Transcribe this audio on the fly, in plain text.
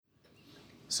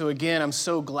So again, I'm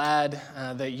so glad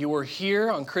that you are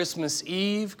here on Christmas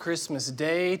Eve, Christmas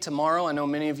Day, tomorrow. I know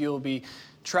many of you will be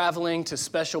traveling to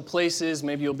special places.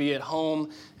 Maybe you'll be at home,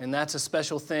 and that's a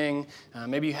special thing.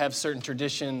 Maybe you have certain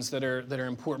traditions that are an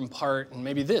important part, and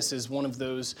maybe this is one of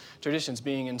those traditions,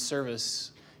 being in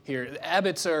service here. The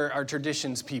Abbotts are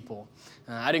traditions people.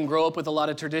 I didn't grow up with a lot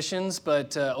of traditions,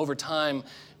 but over time,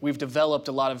 we've developed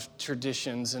a lot of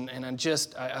traditions, and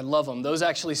I love them. Those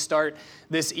actually start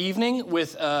this evening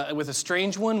with a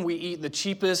strange one. We eat the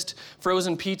cheapest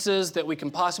frozen pizzas that we can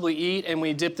possibly eat, and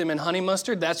we dip them in honey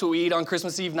mustard. That's what we eat on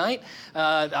Christmas Eve night.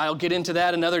 I'll get into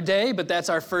that another day, but that's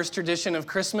our first tradition of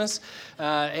Christmas,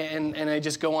 and I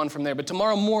just go on from there. But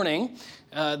tomorrow morning,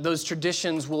 those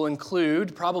traditions will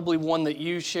include probably one that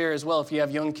you share as well if you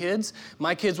have young kids.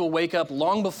 My kids will wake up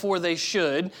long before they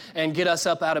should and get us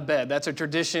up out of bed. That's a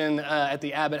tradition at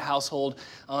the Abbott household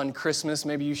on Christmas.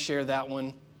 Maybe you share that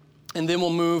one. And then we'll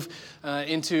move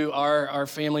into our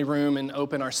family room and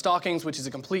open our stockings, which is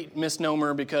a complete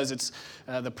misnomer because it's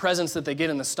the presents that they get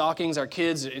in the stockings. Our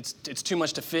kids, it's too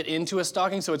much to fit into a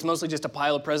stocking, so it's mostly just a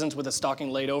pile of presents with a stocking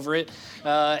laid over it.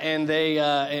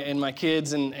 And my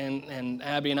kids and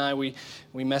Abby and I,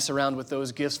 we mess around with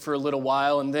those gifts for a little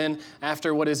while, and then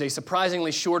after what is a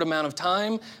surprisingly short amount of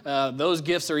time, those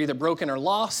gifts are either broken or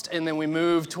lost, and then we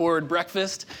move toward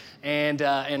breakfast. And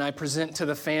I present to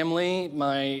the family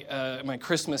my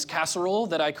Christmas casserole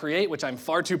that I create, which I'm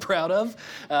far too proud of,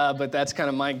 but that's kind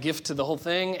of my gift to the whole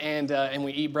thing, and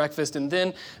we eat breakfast. And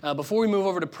then before we move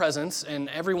over to presents, and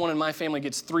everyone in my family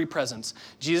gets 3 presents.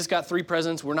 Jesus got 3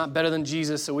 presents. We're not better than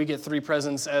Jesus, so we get 3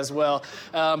 presents as well.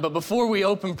 But before we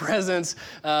open presents,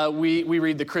 we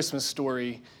read the Christmas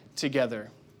story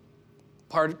together.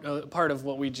 Part of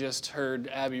what we just heard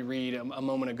Abby read a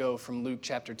moment ago from Luke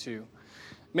chapter 2.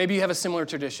 Maybe you have a similar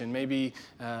tradition. Maybe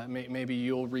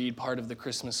you'll read part of the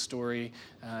Christmas story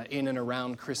in and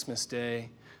around Christmas Day.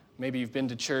 Maybe you've been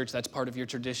to church, that's part of your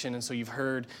tradition, and so you've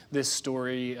heard this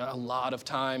story a lot of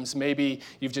times. Maybe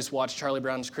you've just watched Charlie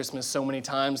Brown's Christmas so many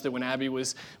times that when Abby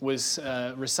was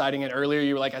reciting it earlier,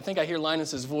 you were like, I think I hear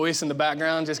Linus's voice in the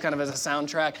background, just kind of as a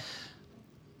soundtrack.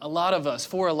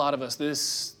 For a lot of us,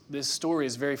 this story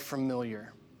is very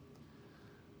familiar.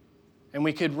 And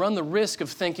we could run the risk of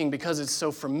thinking because it's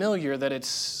so familiar that it's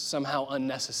somehow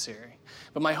unnecessary.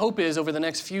 But my hope is over the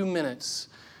next few minutes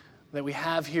that we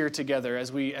have here together,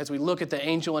 as we look at the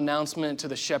angel announcement to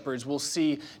the shepherds, we'll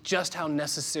see just how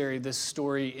necessary this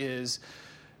story is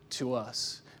to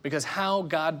us. Because how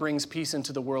God brings peace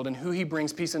into the world and who he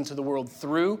brings peace into the world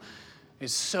through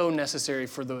is so necessary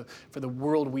for the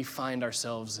world we find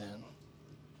ourselves in.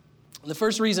 The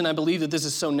first reason I believe that this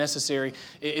is so necessary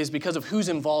is because of who's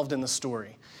involved in the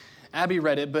story. Abby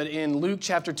read it, but in Luke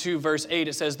chapter 2, verse 8,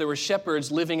 it says, there were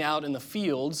shepherds living out in the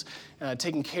fields,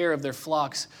 taking care of their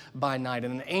flocks by night,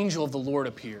 and an angel of the Lord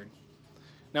appeared.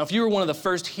 Now, if you were one of the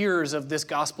first hearers of this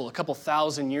gospel a couple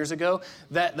thousand years ago,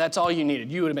 that's all you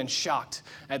needed. You would have been shocked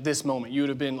at this moment. You would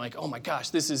have been like, oh my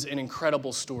gosh, this is an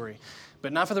incredible story.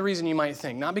 But not for the reason you might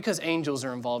think. Not because angels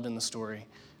are involved in the story,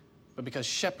 but because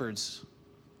shepherds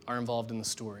are involved in the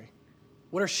story.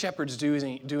 What are shepherds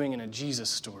doing in a Jesus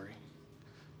story?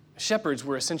 Shepherds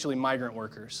were essentially migrant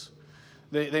workers.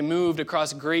 They moved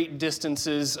across great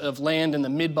distances of land in the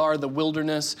midbar, the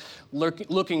wilderness,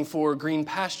 looking for green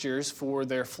pastures for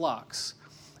their flocks.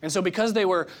 And so because they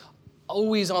were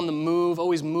always on the move,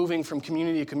 always moving from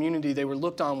community to community, they were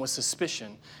looked on with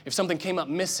suspicion. If something came up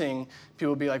missing,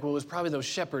 people would be like, well, it was probably those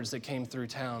shepherds that came through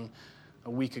town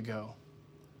a week ago.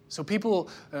 So people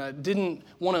didn't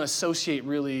want to associate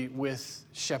really with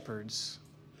shepherds.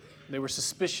 They were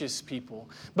suspicious people.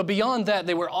 But beyond that,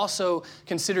 they were also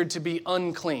considered to be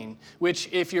unclean, which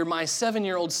if you're my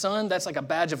 7-year-old son, that's like a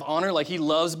badge of honor. Like he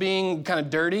loves being kind of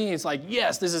dirty. He's like,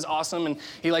 yes, this is awesome. And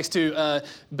he likes to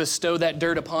bestow that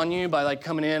dirt upon you by like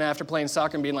coming in after playing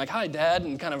soccer and being like, hi, Dad,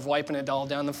 and kind of wiping it all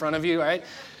down the front of you, right?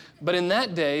 But in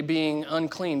that day, being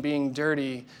unclean, being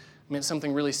dirty, meant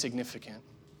something really significant.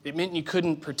 It meant you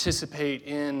couldn't participate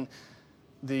in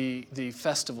the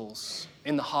festivals,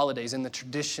 in the holidays, in the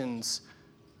traditions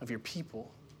of your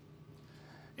people.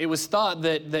 It was thought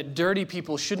that dirty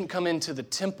people shouldn't come into the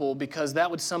temple because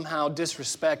that would somehow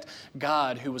disrespect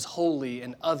God, who was holy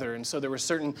and other. And so there were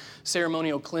certain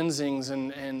ceremonial cleansings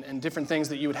and different things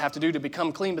that you would have to do to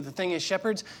become clean. But the thing is,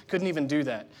 shepherds couldn't even do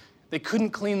that. They couldn't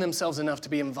clean themselves enough to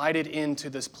be invited into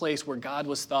this place where God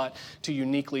was thought to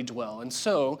uniquely dwell. And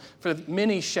so, for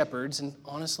many shepherds, and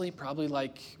honestly, probably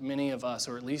like many of us,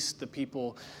 or at least the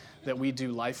people that we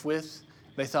do life with,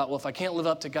 they thought, well, if I can't live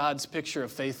up to God's picture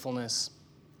of faithfulness,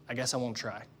 I guess I won't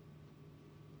try.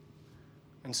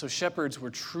 And so shepherds were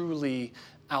truly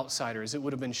outsiders. It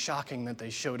would have been shocking that they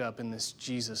showed up in this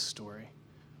Jesus story.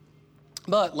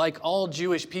 But like all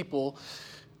Jewish people,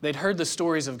 they'd heard the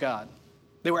stories of God.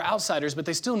 They were outsiders, but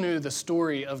they still knew the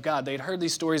story of God. They'd heard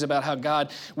these stories about how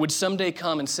God would someday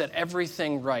come and set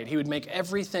everything right. He would make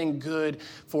everything good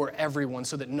for everyone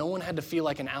so that no one had to feel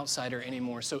like an outsider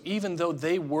anymore. So even though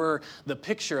they were the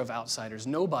picture of outsiders,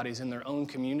 nobodies in their own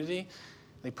community,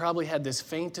 they probably had this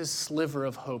faintest sliver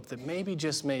of hope that maybe,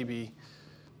 just maybe,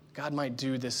 God might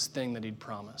do this thing that he'd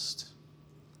promised.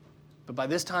 But by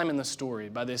this time in the story,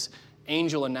 by this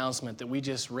angel announcement that we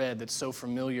just read that's so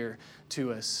familiar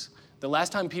to us, the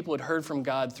last time people had heard from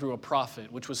God through a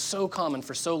prophet, which was so common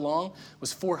for so long,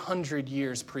 was 400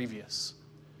 years previous.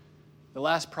 The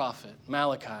last prophet,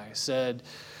 Malachi, said,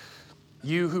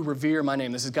 "You who revere my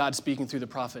name," this is God speaking through the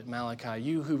prophet Malachi,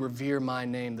 "you who revere my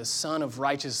name, the Son of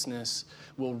Righteousness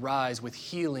will rise with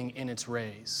healing in its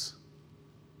rays."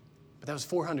 But that was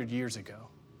 400 years ago.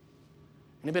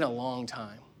 And it had been a long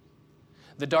time.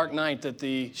 The dark night that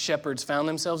the shepherds found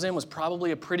themselves in was probably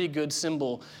a pretty good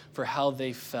symbol for how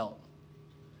they felt.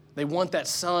 They want that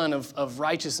sun of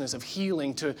righteousness, of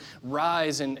healing, to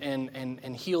rise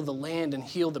and heal the land and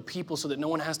heal the people so that no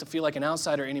one has to feel like an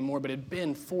outsider anymore. But it had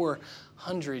been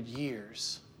 400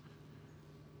 years.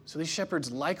 So these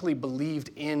shepherds likely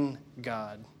believed in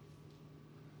God.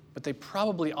 But they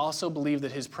probably also believed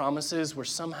that his promises were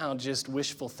somehow just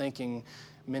wishful thinking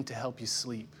meant to help you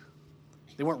sleep.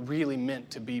 They weren't really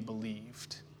meant to be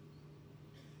believed.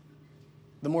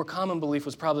 The more common belief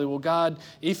was probably, well, God,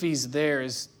 if he's there,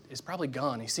 is probably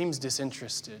gone. He seems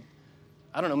disinterested.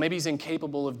 I don't know, maybe he's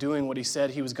incapable of doing what he said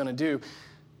he was going to do.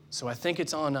 So I think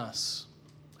it's on us.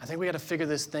 I think we got to figure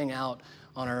this thing out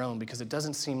on our own because it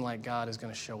doesn't seem like God is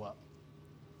going to show up.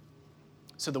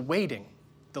 So the waiting,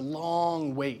 the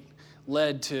long wait,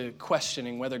 led to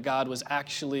questioning whether God was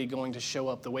actually going to show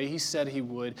up the way he said he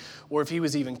would, or if he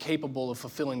was even capable of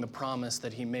fulfilling the promise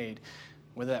that he made,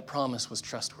 whether that promise was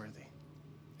trustworthy.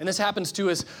 And this happens to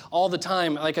us all the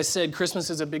time. Like I said,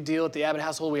 Christmas is a big deal at the Abbott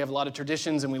household. We have a lot of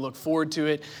traditions, and we look forward to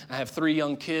it. I have 3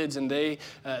 young kids, and they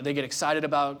get excited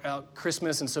about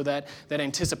Christmas, and so that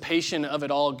anticipation of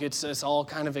it all gets us all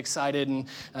kind of excited. And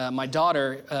my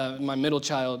daughter, my middle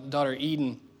child, daughter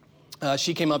Eden,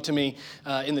 she came up to me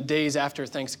in the days after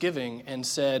Thanksgiving and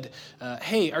said,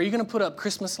 "Hey, are you going to put up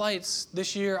Christmas lights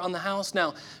this year on the house?"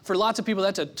 Now, for lots of people,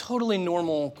 that's a totally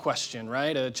normal question,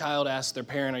 right? A child asks their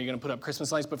parent, "Are you going to put up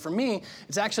Christmas lights?" But for me,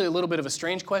 it's actually a little bit of a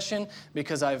strange question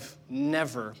because I've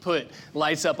never put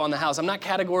lights up on the house. I'm not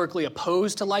categorically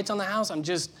opposed to lights on the house. I'm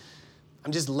just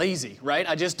lazy, right?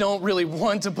 I just don't really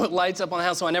want to put lights up on the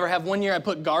house, so I never have. One year I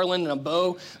put garland and a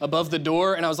bow above the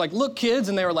door, and I was like, "Look, kids,"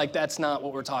 and they were like, "That's not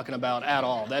what we're talking about at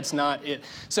all. That's not it."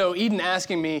 So Eden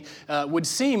asking me would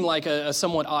seem like a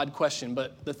somewhat odd question,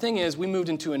 but the thing is, we moved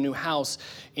into a new house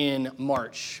in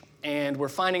March. And we're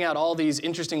finding out all these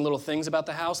interesting little things about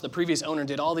the house. The previous owner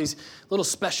did all these little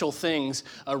special things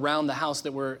around the house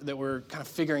that we're kind of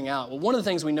figuring out. Well, one of the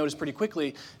things we noticed pretty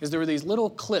quickly is there were these little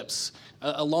clips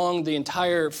along the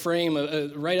entire frame,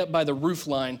 right up by the roof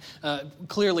line,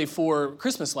 clearly for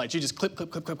Christmas lights. You just clip,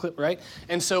 clip, clip, clip, clip, right?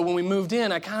 And so when we moved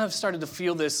in, I kind of started to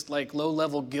feel this like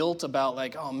low-level guilt about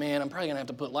like, oh man, I'm probably gonna have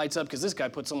to put lights up because this guy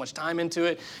put so much time into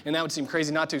it, and that would seem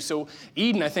crazy not to. So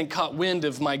Eden, I think, caught wind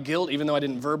of my guilt, even though I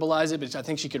didn't verbalize it, but I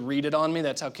think she could read it on me.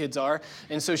 That's how kids are.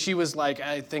 And so she was like,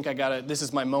 "I think this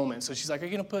is my moment." So she's like, "Are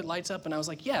you going to put lights up?" And I was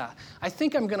like, "Yeah, I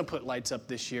think I'm going to put lights up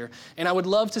this year." And I would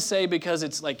love to say, because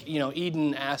it's like,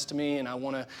 Eden asked me, and I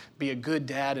want to be a good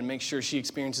dad and make sure she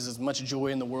experiences as much joy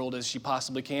in the world as she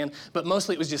possibly can. But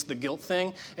mostly it was just the guilt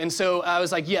thing. And so I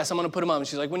was like, "Yes, I'm going to put them up." And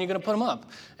she's like, "When are you going to put them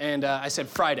up?" And I said,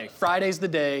 "Friday. Friday's the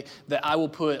day that I will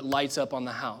put lights up on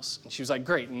the house." And she was like,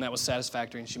 "Great." And that was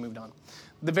satisfactory, and she moved on.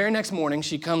 The very next morning,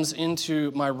 she comes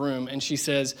into my room and she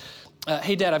says,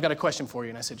 "Hey, Dad, I've got a question for you."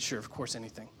 And I said, "Sure, of course,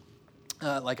 anything,"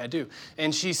 like I do.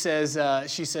 And she says,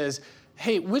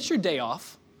 "Hey, what's your day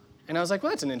off?" And I was like,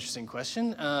 "Well, that's an interesting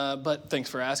question, but thanks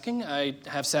for asking. I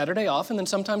have Saturday off, and then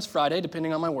sometimes Friday,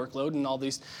 depending on my workload and all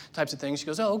these types of things." She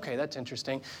goes, "Oh, okay, that's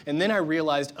interesting." And then I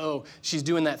realized, oh, she's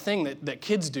doing that thing that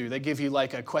kids do. They give you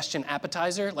like a question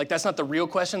appetizer. Like that's not the real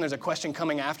question. There's a question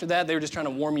coming after that. They were just trying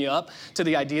to warm you up to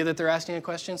the idea that they're asking a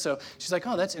question. So she's like,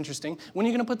 "Oh, that's interesting. When are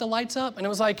you going to put the lights up?" And it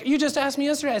was like, "You just asked me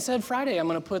yesterday. I said Friday I'm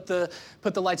going to put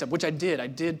the lights up," which I did. I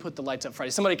did put the lights up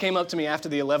Friday. Somebody came up to me after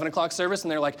the 11 o'clock service,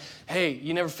 and they're like, "Hey,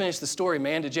 you never finished the story,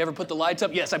 man. Did you ever put the lights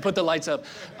up?" Yes, I put the lights up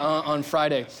on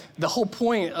Friday. The whole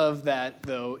point of that,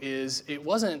 though, is it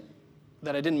wasn't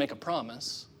that I didn't make a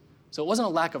promise. So it wasn't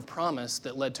a lack of promise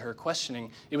that led to her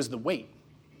questioning. It was the wait.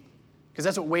 Because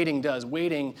that's what waiting does.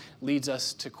 Waiting leads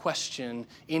us to question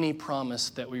any promise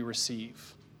that we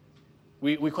receive.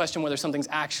 We question whether something's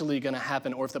actually going to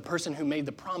happen or if the person who made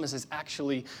the promise is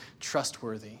actually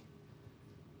trustworthy.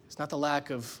 It's not the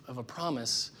lack of a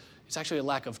promise. It's actually a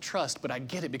lack of trust, but I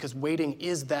get it because waiting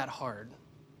is that hard.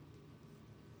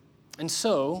 And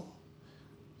so,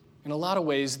 in a lot of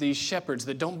ways, these shepherds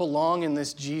that don't belong in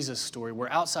this Jesus story, we're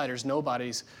outsiders,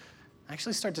 nobodies,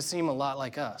 actually start to seem a lot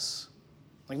like us.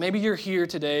 Like maybe you're here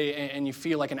today and you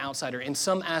feel like an outsider. In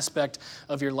some aspect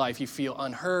of your life, you feel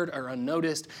unheard or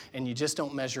unnoticed, and you just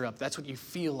don't measure up. That's what you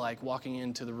feel like walking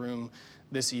into the room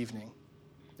this evening.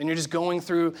 And you're just going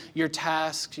through your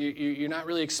tasks. You're not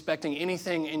really expecting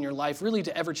anything in your life really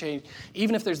to ever change.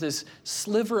 Even if there's this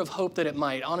sliver of hope that it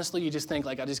might, honestly, you just think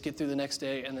like, I just get through the next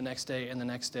day and the next day and the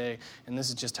next day, and this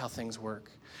is just how things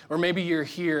work. Or maybe you're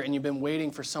here and you've been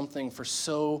waiting for something for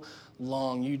so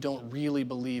long, you don't really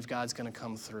believe God's going to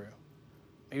come through.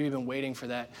 Maybe you've been waiting for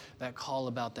that call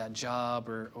about that job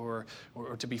or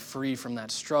to be free from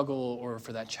that struggle or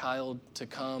for that child to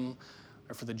come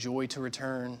or for the joy to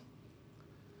return.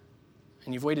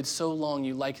 And you've waited so long,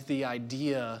 you like the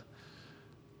idea,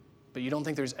 but you don't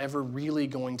think there's ever really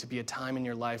going to be a time in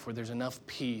your life where there's enough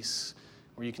peace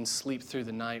where you can sleep through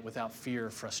the night without fear or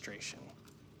frustration.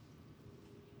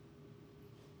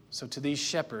 So to these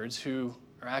shepherds who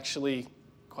are actually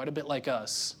quite a bit like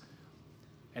us,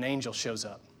 an angel shows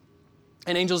up.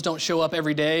 And angels don't show up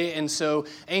every day, and so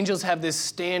angels have this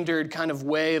standard kind of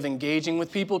way of engaging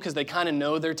with people because they kind of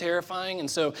know they're terrifying,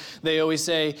 and so they always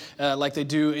say, like they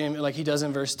do, like he does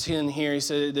in verse 10 here, he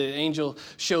said the angel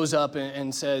shows up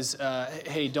and says,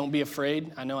 hey, don't be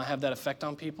afraid. I know I have that effect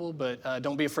on people, but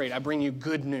don't be afraid. I bring you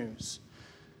good news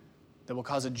that will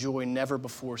cause a joy never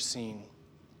before seen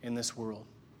in this world.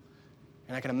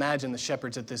 And I can imagine the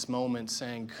shepherds at this moment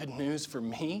saying, good news for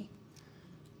me?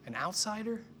 An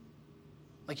outsider?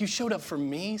 Like you showed up for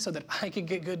me so that I could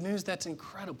get good news? That's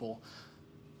incredible.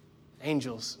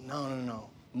 Angels, no.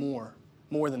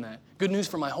 More than that. Good news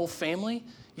for my whole family?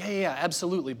 Yeah,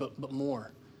 absolutely, but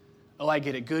more. Oh, I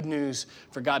get it. Good news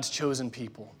for God's chosen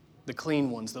people, the clean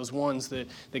ones, those ones that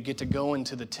get to go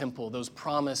into the temple, those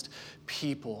promised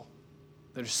people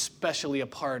that are specially a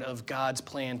part of God's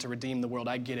plan to redeem the world.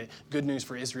 I get it. Good news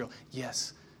for Israel.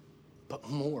 Yes, but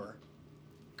more.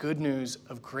 Good news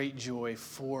of great joy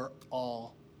for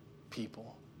all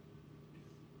people.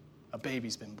 A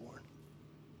baby's been born.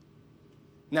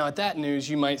 Now, at that news,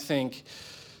 you might think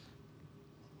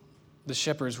the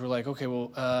shepherds were like, okay,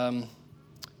 well,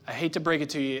 I hate to break it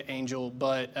to you, angel,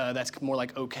 but that's more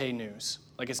like okay news.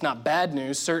 Like it's not bad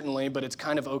news, certainly, but it's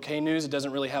kind of okay news. It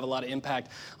doesn't really have a lot of impact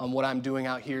on what I'm doing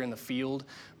out here in the field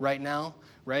right now,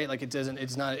 right? Like it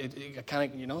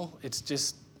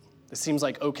seems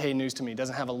like okay news to me. It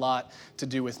doesn't have a lot to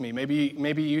do with me.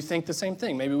 Maybe you think the same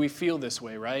thing. Maybe we feel this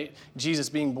way, right? Jesus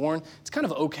being born, it's kind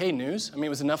of okay news. I mean, it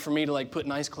was enough for me to like put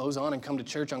nice clothes on and come to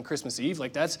church on Christmas Eve.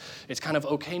 Like it's kind of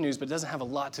okay news, but it doesn't have a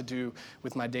lot to do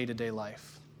with my day-to-day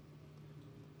life.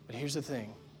 But here's the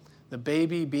thing. The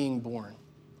baby being born,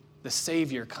 the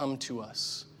Savior come to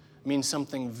us, means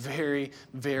something very,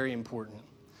 very important.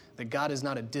 That God is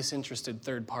not a disinterested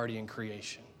third party in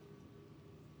creation.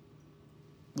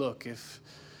 Look, if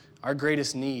our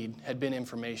greatest need had been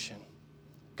information,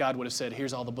 God would have said,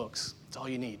 here's all the books. It's all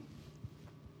you need.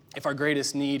 If our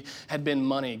greatest need had been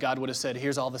money, God would have said,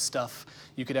 here's all the stuff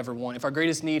you could ever want. If our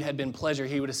greatest need had been pleasure,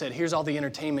 he would have said, here's all the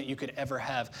entertainment you could ever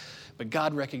have. But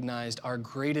God recognized our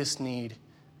greatest need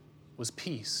was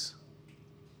peace.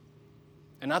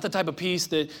 And not the type of peace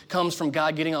that comes from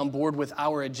God getting on board with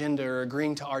our agenda or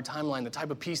agreeing to our timeline, the type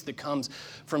of peace that comes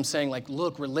from saying, like,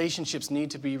 look, relationships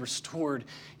need to be restored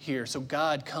here. So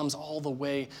God comes all the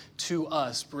way to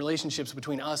us, relationships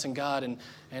between us and God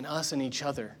and us and each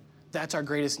other. That's our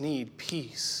greatest need,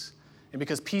 peace. And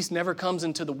because peace never comes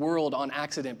into the world on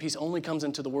accident, peace only comes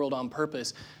into the world on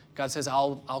purpose, God says,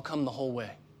 I'll come the whole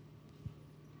way.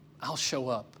 I'll show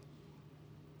up.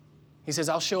 He says,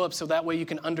 I'll show up so that way you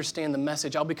can understand the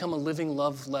message. I'll become a living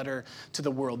love letter to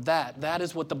the world. That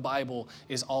is what the Bible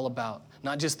is all about.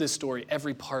 Not just this story,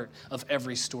 every part of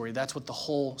every story. That's what the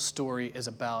whole story is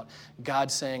about.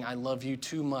 God saying, I love you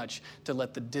too much to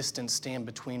let the distance stand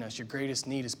between us. Your greatest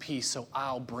need is peace, so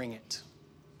I'll bring it.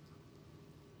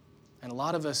 And a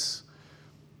lot of us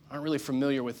aren't really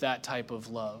familiar with that type of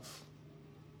love.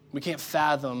 We can't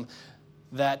fathom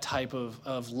that type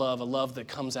of love, a love that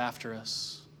comes after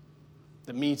us,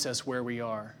 that meets us where we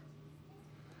are.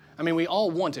 I mean, we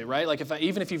all want it, right? Like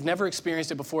even if you've never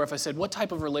experienced it before, if I said, what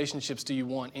type of relationships do you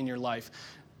want in your life?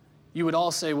 You would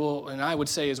all say, well, and I would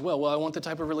say as well, I want the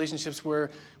type of relationships where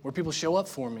people show up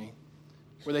for me.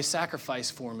 where they sacrifice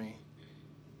for me,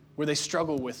 where they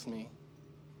struggle with me,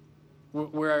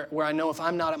 where I know if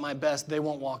I'm not at my best, they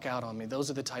won't walk out on me. Those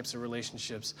are the types of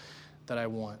relationships that I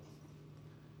want.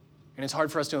 And it's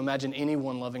hard for us to imagine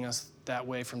anyone loving us that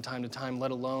way from time to time,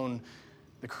 let alone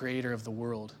the creator of the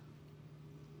world.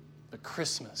 But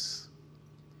Christmas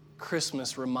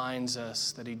reminds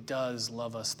us that he does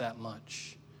love us that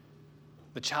much.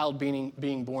 The child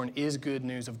being born is good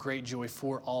news of great joy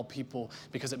for all people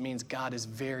because it means God is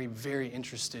very, very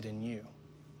interested in you.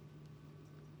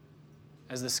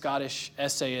 As the Scottish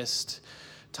essayist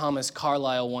Thomas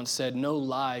Carlyle once said, no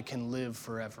lie can live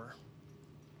forever.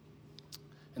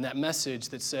 And that message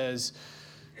that says,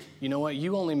 you know what,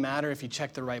 you only matter if you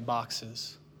check the right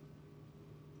boxes,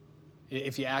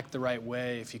 if you act the right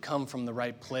way, if you come from the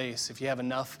right place, if you have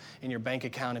enough in your bank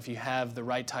account, if you have the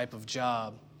right type of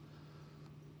job,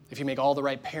 if you make all the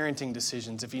right parenting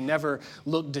decisions, if you never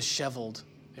look disheveled,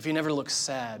 if you never look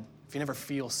sad, if you never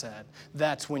feel sad,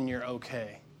 that's when you're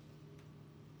okay.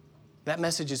 That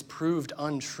message is proved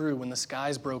untrue when the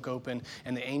skies broke open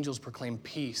and the angels proclaimed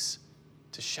peace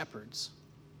to shepherds.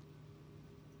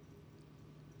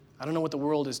 I don't know what the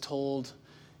world has told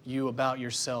you about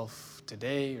yourself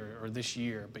today or this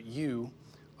year, but you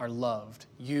are loved.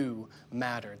 You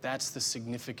matter. That's the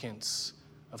significance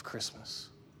of Christmas.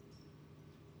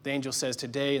 The angel says,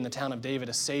 today in the town of David,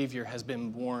 a Savior has been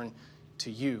born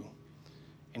to you.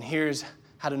 And here's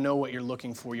how to know what you're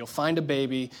looking for. You'll find a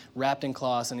baby wrapped in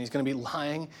cloths, and he's going to be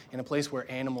lying in a place where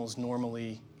animals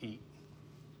normally eat.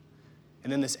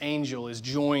 And then this angel is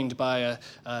joined by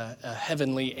a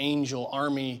heavenly angel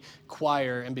army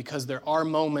choir, and because there are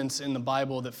moments in the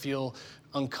Bible that feel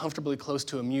uncomfortably close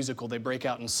to a musical, they break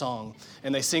out in song.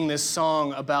 And they sing this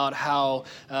song about how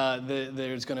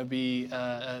there's going to be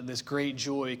this great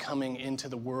joy coming into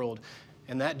the world.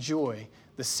 And that joy,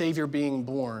 the Savior being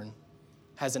born,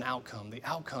 has an outcome. The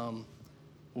outcome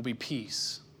will be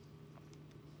peace.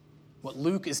 What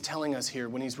Luke is telling us here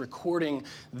when he's recording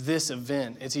this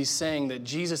event is he's saying that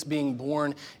Jesus being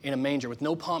born in a manger with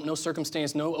no pomp, no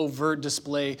circumstance, no overt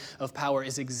display of power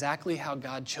is exactly how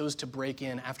God chose to break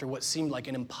in after what seemed like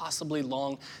an impossibly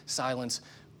long silence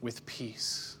with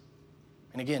peace.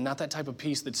 And again, not that type of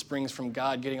peace that springs from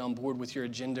God getting on board with your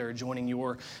agenda or joining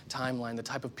your timeline, the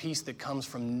type of peace that comes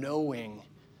from knowing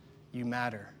you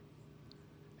matter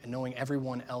and knowing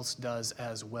everyone else does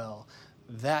as well.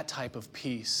 That type of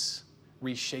peace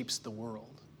reshapes the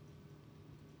world.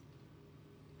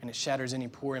 And it shatters any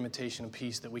poor imitation of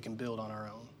peace that we can build on our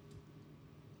own.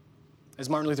 As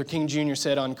Martin Luther King Jr.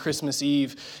 said on Christmas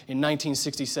Eve in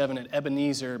 1967 at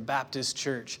Ebenezer Baptist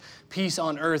Church, peace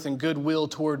on earth and goodwill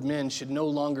toward men should no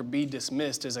longer be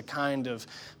dismissed as a kind of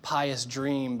pious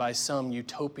dream by some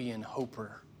utopian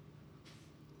hoper.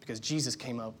 Because Jesus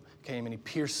came and he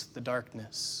pierced the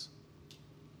darkness.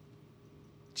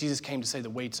 Jesus came to say the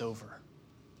wait's over.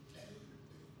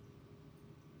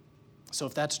 So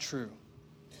if that's true,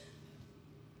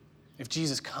 if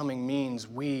Jesus coming means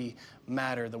we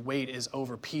matter, the wait is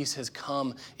over, peace has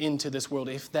come into this world,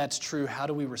 if that's true, how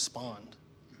do we respond?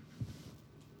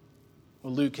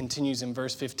 Well, Luke continues in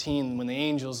verse 15, when the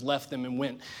angels left them and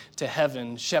went to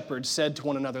heaven, shepherds said to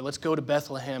one another, let's go to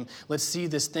Bethlehem, let's see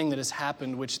this thing that has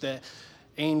happened, which the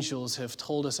angels have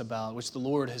told us about, which the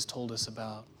Lord has told us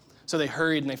about. So they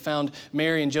hurried and they found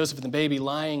Mary and Joseph and the baby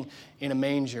lying in a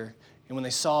manger. And when they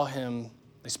saw him,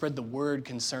 they spread the word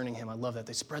concerning him. I love that.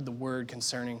 They spread the word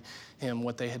concerning him,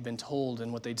 what they had been told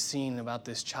and what they'd seen about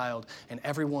this child. And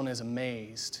everyone is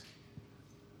amazed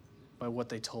by what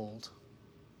they told.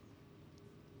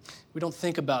 We don't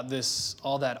think about this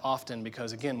all that often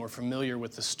because, again, we're familiar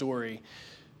with the story.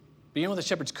 But you know what the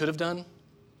shepherds could have done?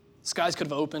 Skies could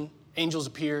have opened, angels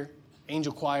appear,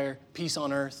 angel choir, peace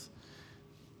on earth.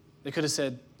 They could have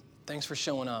said, thanks for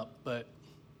showing up, but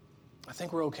I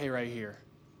think we're okay right here.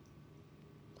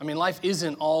 I mean, life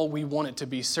isn't all we want it to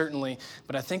be, certainly,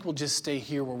 but I think we'll just stay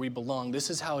here where we belong. This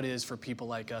is how it is for people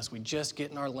like us. We just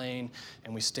get in our lane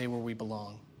and we stay where we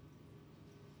belong.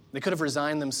 They could have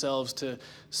resigned themselves to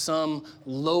some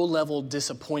low-level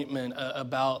disappointment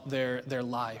about their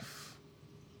life.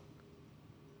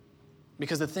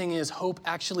 Because the thing is, hope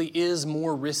actually is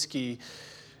more risky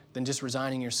than just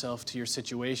resigning yourself to your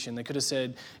situation. They could have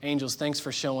said, angels, thanks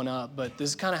for showing up, but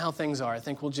this is kind of how things are. I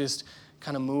think we'll just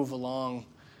kind of move along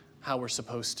how we're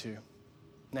supposed to.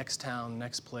 Next town,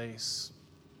 next place.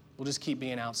 We'll just keep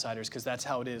being outsiders because that's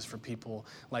how it is for people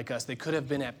like us. They could have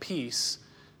been at peace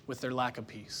with their lack of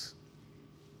peace.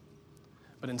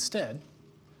 But instead,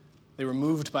 they were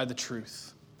moved by the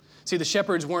truth. See, the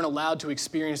shepherds weren't allowed to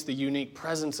experience the unique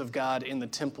presence of God in the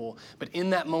temple, but in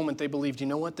that moment they believed, you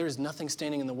know what, there's nothing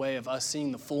standing in the way of us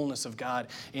seeing the fullness of God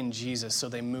in Jesus, so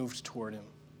they moved toward him.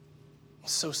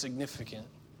 So significant.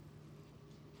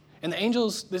 And the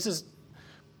angels, this is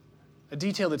a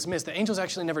detail that's missed. The angels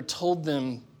actually never told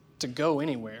them to go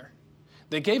anywhere.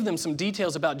 They gave them some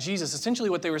details about Jesus. Essentially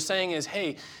what they were saying is,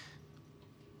 hey,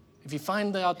 if you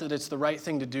find out that it's the right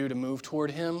thing to do to move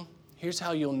toward him, here's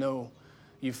how you'll know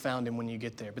you found him when you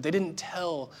get there. But they didn't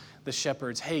tell the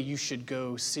shepherds, hey, you should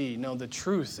go see. No, the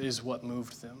truth is what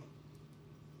moved them.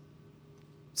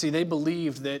 See, they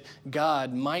believed that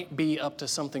God might be up to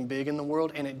something big in the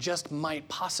world, and it just might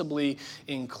possibly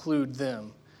include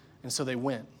them. And so they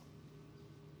went.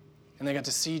 And they got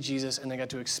to see Jesus, and they got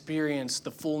to experience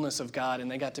the fullness of God, and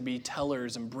they got to be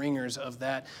tellers and bringers of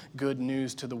that good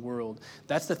news to the world.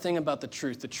 That's the thing about the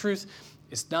truth. The truth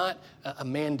is not a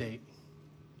mandate,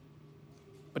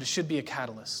 but it should be a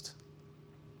catalyst.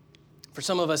 For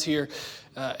some of us here,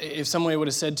 if somebody would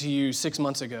have said to you 6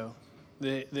 months ago,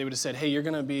 they would have said, hey, you're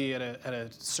going to be at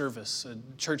a service, a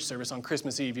church service on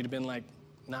Christmas Eve. You'd have been like,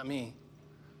 not me.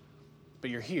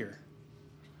 But you're here.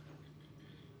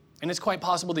 And it's quite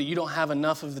possible that you don't have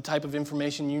enough of the type of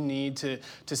information you need to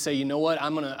say, you know what,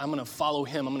 I'm gonna follow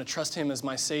him. I'm going to trust him as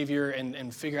my Savior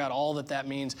and figure out all that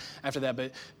means after that.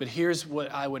 But here's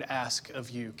what I would ask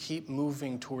of you. Keep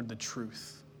moving toward the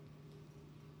truth.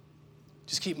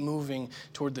 Just keep moving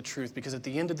toward the truth, because at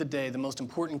the end of the day, the most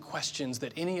important questions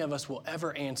that any of us will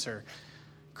ever answer,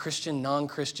 Christian,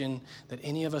 non-Christian, that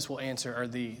any of us will answer are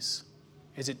these.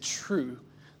 Is it true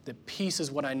that peace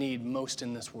is what I need most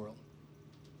in this world?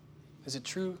 Is it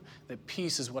true that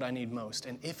peace is what I need most?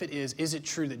 And if it is it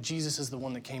true that Jesus is the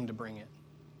one that came to bring it?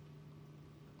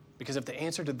 Because if the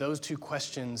answer to those two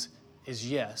questions is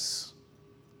yes,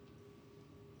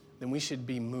 then we should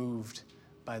be moved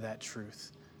by that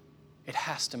truth. It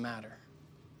has to matter.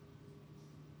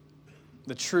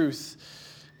 The truth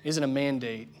isn't a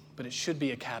mandate, but it should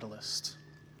be a catalyst.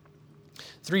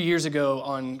 3 years ago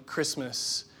on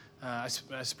Christmas, I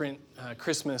spent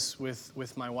Christmas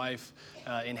with my wife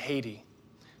in Haiti.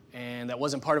 And that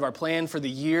wasn't part of our plan for the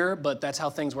year, but that's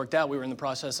how things worked out. We were in the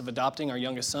process of adopting our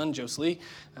youngest son, Josely,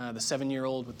 the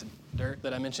 7-year-old with the dirt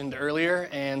that I mentioned earlier.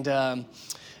 And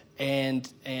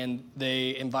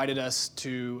they invited us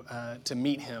to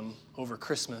meet him over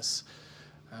Christmas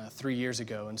 3 years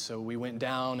ago. And so we went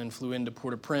down and flew into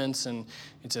Port-au-Prince, and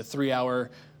it's a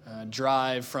 3-hour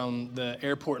drive from the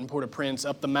airport in Port-au-Prince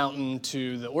up the mountain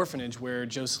to the orphanage where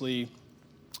Josely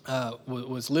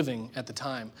was living at the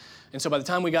time. And so by the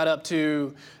time we got up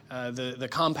to the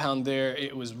compound there,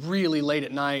 it was really late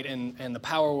at night, and the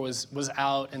power was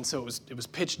out, and so it was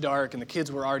pitch dark, and the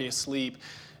kids were already asleep.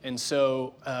 And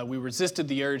so we resisted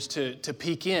the urge to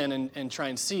peek in and try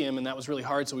and see him, and that was really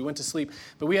hard, so we went to sleep.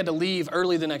 But we had to leave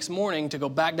early the next morning to go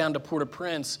back down to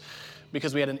Port-au-Prince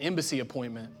because we had an embassy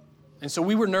appointment. And so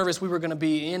we were nervous we were going to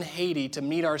be in Haiti to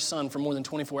meet our son for more than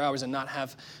 24 hours and not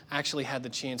have actually had the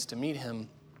chance to meet him.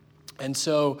 And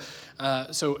so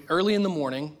early in the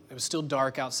morning, it was still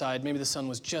dark outside, maybe the sun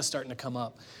was just starting to come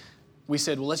up. We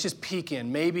said, well, let's just peek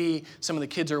in. Maybe some of the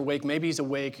kids are awake, maybe he's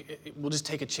awake, we'll just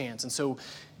take a chance. And so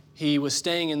he was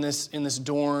staying in this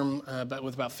dorm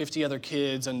with about 50 other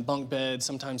kids and bunk beds,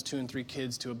 sometimes 2 and 3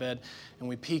 kids to a bed. And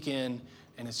we peek in,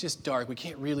 and it's just dark. We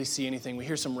can't really see anything. We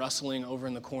hear some rustling over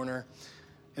in the corner.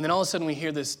 And then all of a sudden we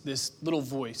hear this little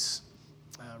voice.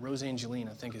 Rose Angeline,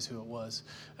 I think is who it was.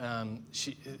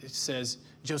 It says,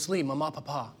 Josely, Mama,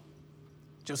 Papa.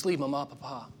 Josely, Mama,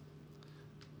 Papa.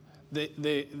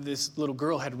 This little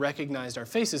girl had recognized our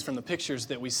faces from the pictures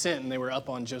that we sent, and they were up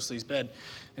on Josely's bed.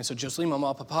 And so, Josely,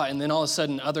 Mama, Papa. And then all of a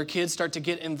sudden, other kids start to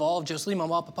get involved. Josely,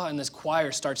 Mama, Papa. And this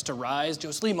choir starts to rise.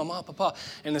 Josely, Mama, Papa.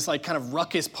 And this kind of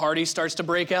ruckus party starts to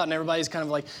break out, and everybody's kind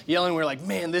of yelling. We're like,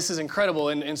 man, this is incredible.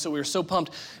 And so we were so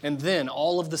pumped. And then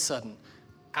all of the sudden,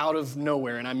 out of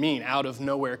nowhere, and I mean out of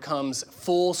nowhere, comes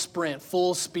full sprint,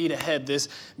 full speed ahead, this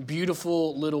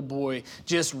beautiful little boy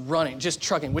just running, just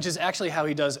trucking, which is actually how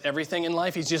he does everything in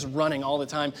life. He's just running all the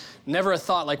time. Never a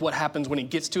thought like what happens when he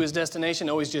gets to his destination,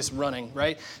 always just running,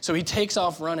 right? So he takes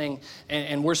off running,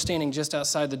 and we're standing just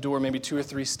outside the door, maybe 2 or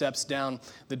 3 steps down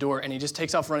the door, and he just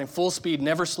takes off running full speed,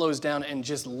 never slows down, and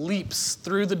just leaps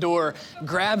through the door,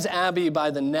 grabs Abby by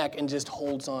the neck, and just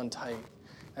holds on tight.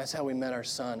 That's how we met our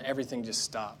son. Everything just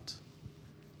stopped.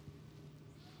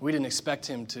 We didn't expect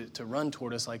him to run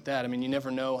toward us like that. I mean, you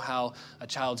never know how a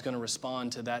child's going to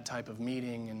respond to that type of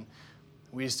meeting, and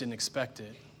we just didn't expect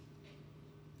it.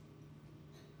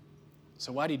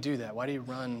 So why do you do that? Why do you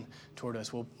run toward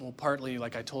us? Well, partly,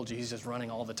 like I told you, he's just running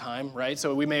all the time, right?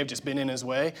 So we may have just been in his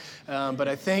way. But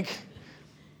I think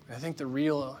the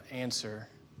real answer,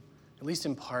 at least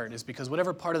in part, is because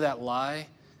whatever part of that lie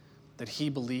that he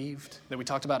believed, that we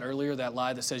talked about earlier, that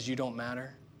lie that says you don't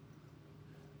matter,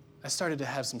 I started to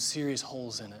have some serious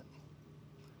holes in it.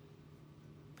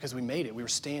 Because we made it. We were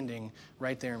standing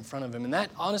right there in front of him. And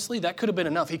that, honestly, that could have been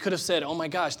enough. He could have said, oh my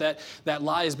gosh, that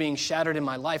lie is being shattered in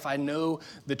my life. I know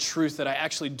the truth that I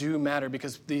actually do matter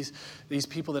because these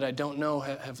people that I don't know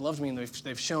have loved me and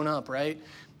they've shown up, right?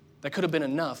 That could have been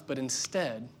enough. But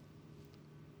instead,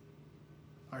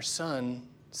 our son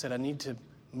said, I need to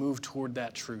move toward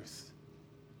that truth.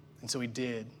 And so he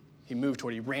did. He moved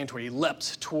toward it. He ran toward it. He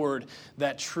leapt toward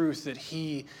that truth that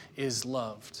he is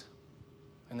loved.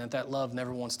 And that love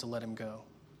never wants to let him go.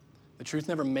 The truth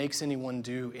never makes anyone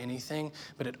do anything,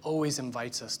 but it always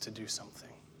invites us to do something.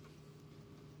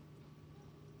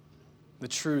 The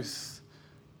truth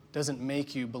doesn't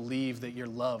make you believe that you're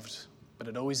loved, but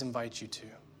it always invites you to.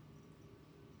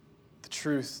 The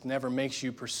truth never makes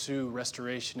you pursue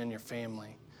restoration in your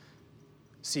family,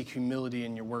 seek humility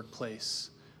in your workplace,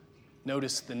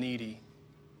 notice the needy,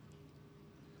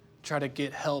 try to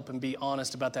get help and be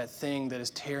honest about that thing that is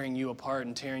tearing you apart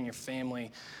and tearing your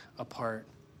family apart.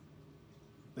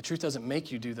 The truth doesn't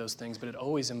make you do those things, but it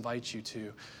always invites you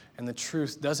to. And the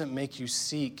truth doesn't make you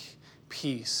seek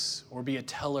peace or be a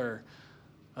teller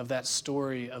of that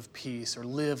story of peace or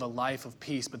live a life of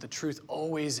peace, but the truth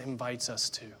always invites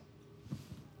us to.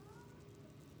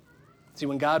 See,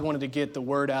 when God wanted to get the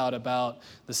word out about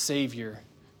the Savior,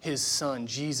 his son,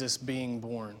 Jesus being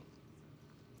born,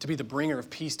 to be the bringer of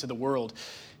peace to the world,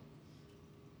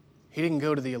 he didn't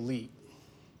go to the elite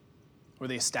or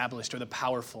the established or the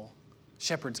powerful.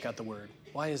 Shepherds got the word.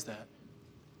 Why is that?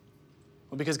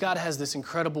 Well, because God has this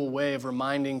incredible way of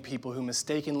reminding people who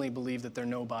mistakenly believe that they're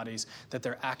nobodies, that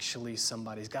they're actually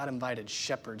somebodies. God invited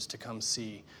shepherds to come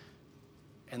see,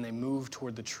 and they moved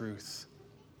toward the truth,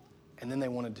 and then they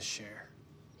wanted to share.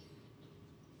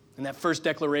 And that first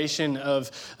declaration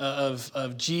of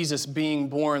Jesus being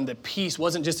born, that peace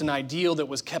wasn't just an ideal that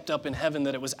was kept up in heaven,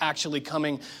 that it was actually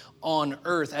coming on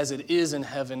earth as it is in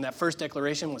heaven. That first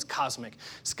declaration was cosmic.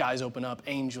 Skies open up,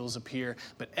 angels appear.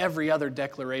 But every other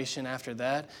declaration after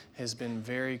that has been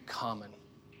very common.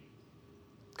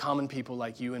 Common people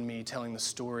like you and me telling the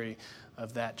story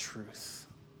of that truth.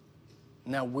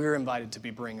 Now we're invited to be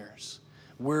bringers.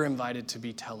 We're invited to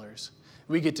be tellers.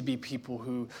 We get to be people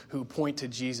who point to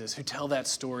Jesus, who tell that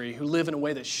story, who live in a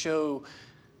way that show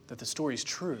that the story is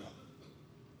true.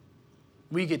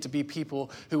 We get to be people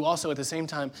who also at the same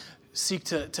time seek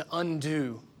to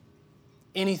undo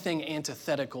anything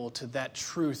antithetical to that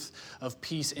truth of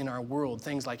peace in our world.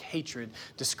 Things like hatred,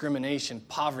 discrimination,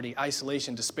 poverty,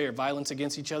 isolation, despair, violence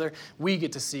against each other. We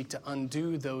get to seek to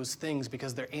undo those things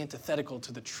because they're antithetical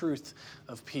to the truth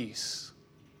of peace.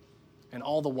 And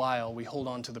all the while, we hold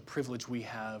on to the privilege we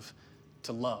have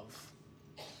to love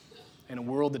in a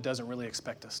world that doesn't really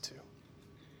expect us to.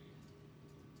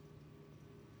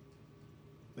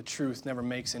 The truth never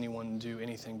makes anyone do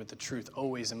anything, but the truth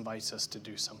always invites us to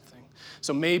do something.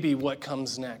 So maybe what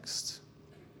comes next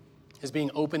is being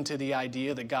open to the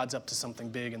idea that God's up to something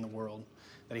big in the world,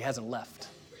 that he hasn't left,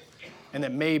 and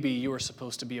that maybe you are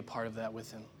supposed to be a part of that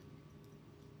with him.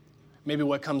 Maybe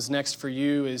what comes next for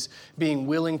you is being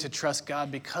willing to trust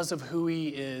God because of who he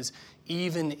is,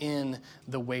 even in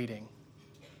the waiting.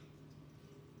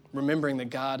 Remembering that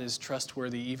God is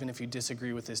trustworthy even if you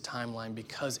disagree with his timeline,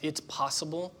 because it's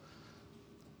possible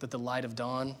that the light of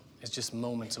dawn is just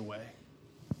moments away.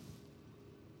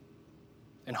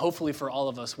 And hopefully for all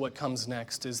of us, what comes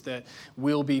next is that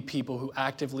we'll be people who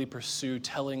actively pursue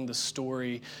telling the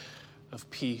story of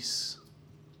peace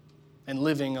and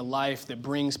living a life that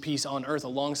brings peace on earth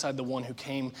alongside the one who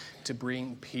came to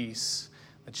bring peace.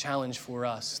 The challenge for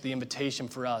us, the invitation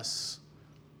for us,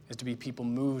 is to be people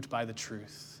moved by the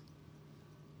truth.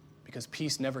 Because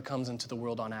peace never comes into the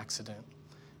world on accident.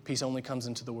 Peace only comes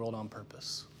into the world on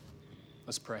purpose.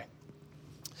 Let's pray.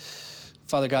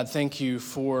 Father God, thank you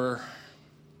for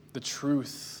the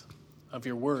truth of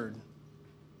your word.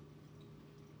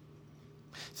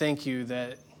 Thank you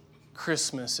that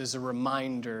Christmas is a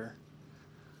reminder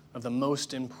of the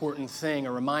most important thing,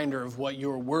 a reminder of what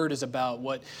your word is about,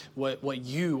 what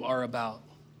you are about.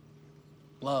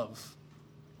 Love.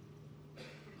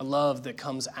 A love that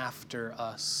comes after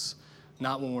us,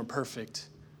 not when we're perfect,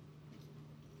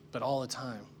 but all the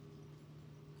time.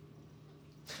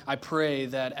 I pray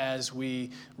that as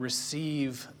we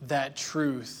receive that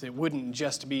truth, it wouldn't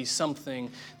just be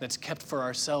something that's kept for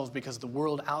ourselves, because the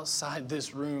world outside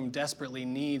this room desperately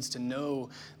needs to know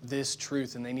this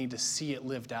truth and they need to see it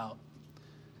lived out.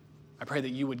 I pray that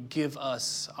you would give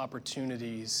us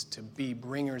opportunities to be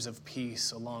bringers of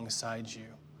peace alongside you.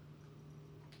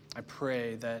 I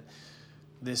pray that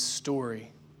this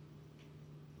story,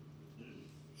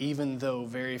 even though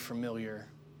very familiar,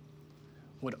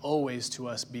 would always to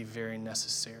us be very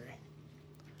necessary.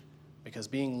 Because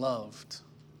being loved,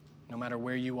 no matter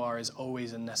where you are, is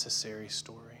always a necessary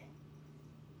story.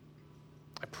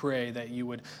 I pray that you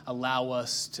would allow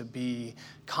us to be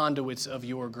conduits of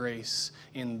your grace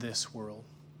in this world.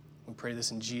 We pray this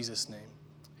in Jesus' name.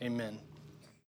 Amen.